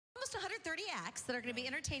30 acts that are going to be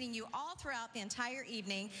entertaining you all throughout the entire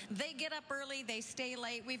evening. They get up early, they stay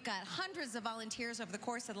late. We've got hundreds of volunteers over the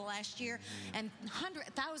course of the last year and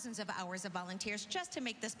thousands of hours of volunteers just to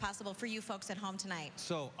make this possible for you folks at home tonight.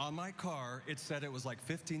 So on my car, it said it was like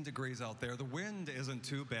 15 degrees out there. The wind isn't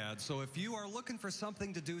too bad. So if you are looking for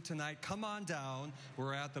something to do tonight, come on down.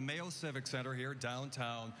 We're at the Mayo Civic Center here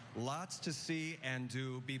downtown. Lots to see and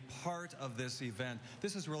do. Be part of this event.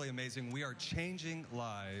 This is really amazing. We are changing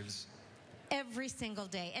lives every single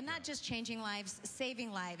day, and not just changing lives,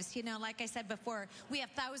 saving lives. You know, like I said before, we have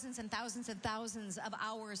thousands and thousands and thousands of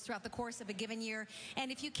hours throughout the course of a given year,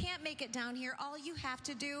 and if you can't make it down here, all you have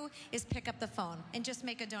to do is pick up the phone and just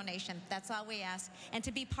make a donation. That's all we ask, and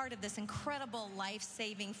to be part of this incredible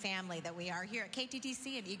life-saving family that we are here at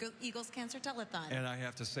KTTC and Eagles Cancer Telethon. And I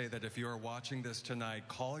have to say that if you are watching this tonight,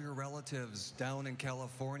 call your relatives down in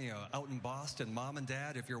California, out in Boston, mom and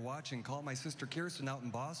dad. If you're watching, call my sister Kirsten out in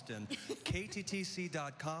Boston.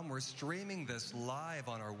 KTTC.com. We're streaming this live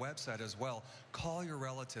on our website as well. Call your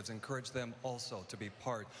relatives. Encourage them also to be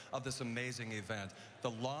part of this amazing event. The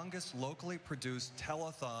longest locally produced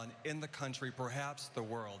telethon in the country, perhaps the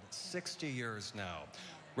world. 60 years now.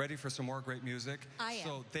 Ready for some more great music? I am.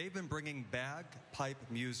 So they've been bringing bagpipe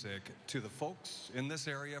music to the folks in this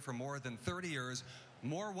area for more than 30 years.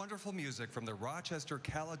 More wonderful music from the Rochester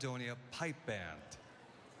Caledonia Pipe Band.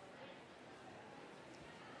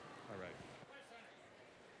 All right.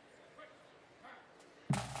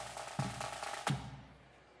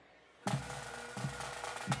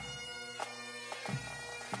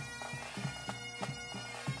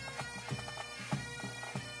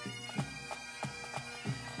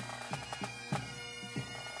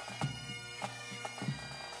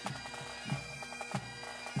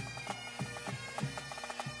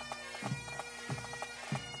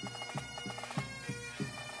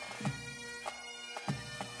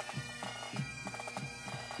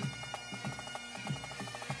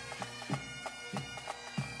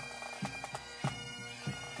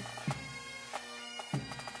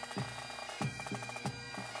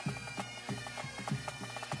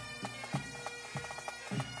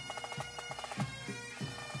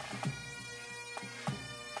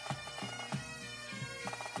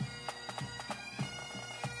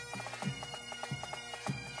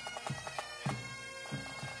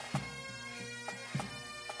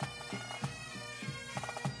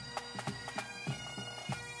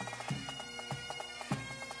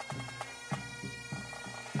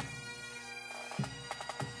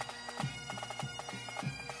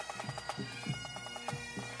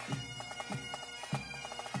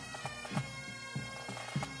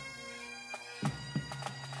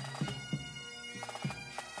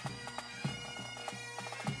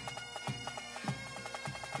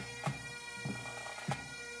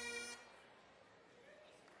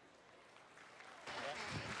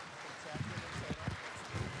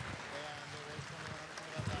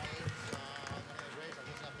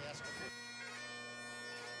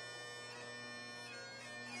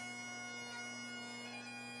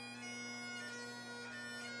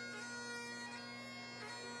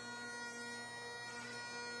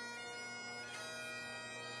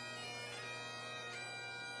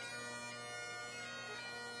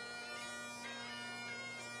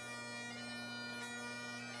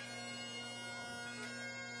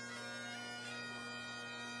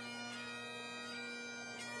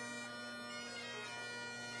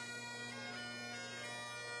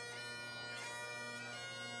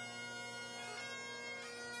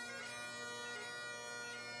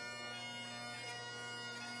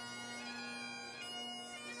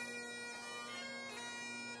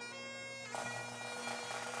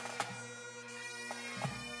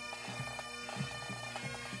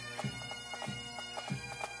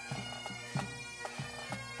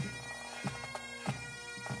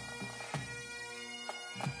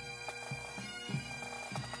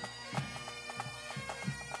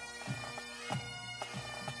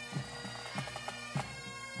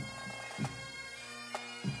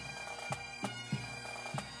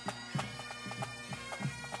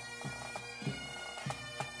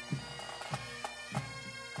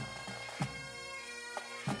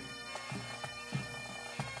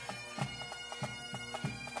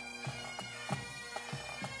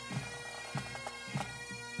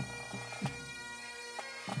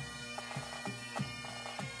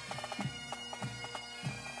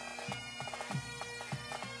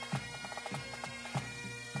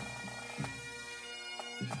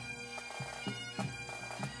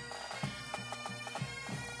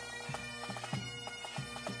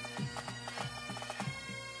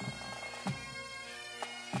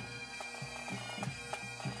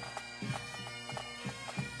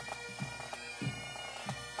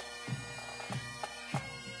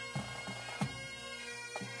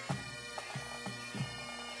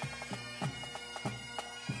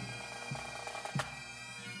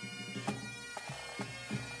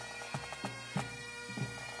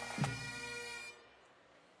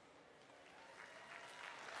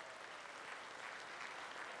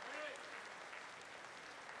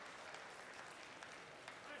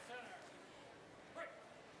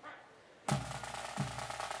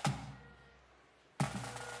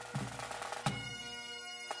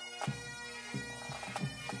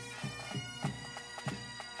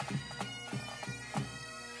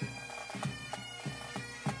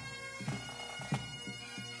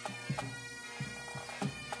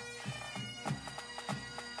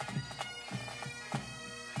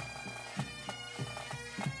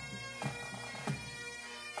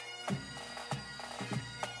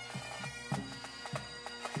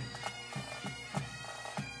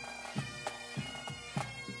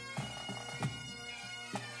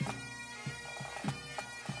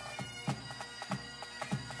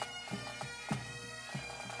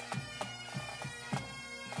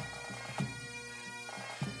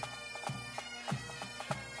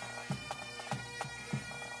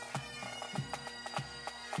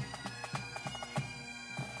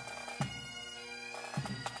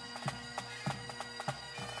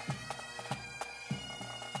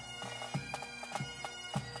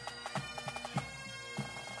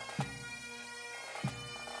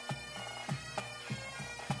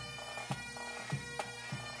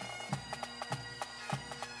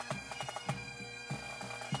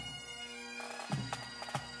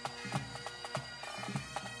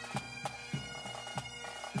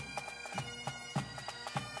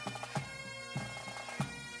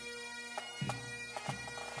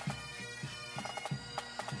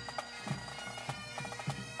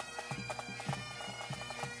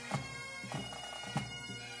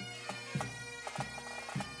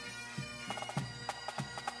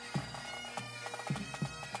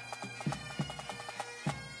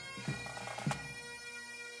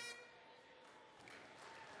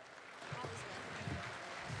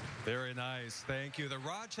 Very nice. Thank you. The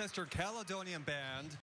Rochester Caledonian Band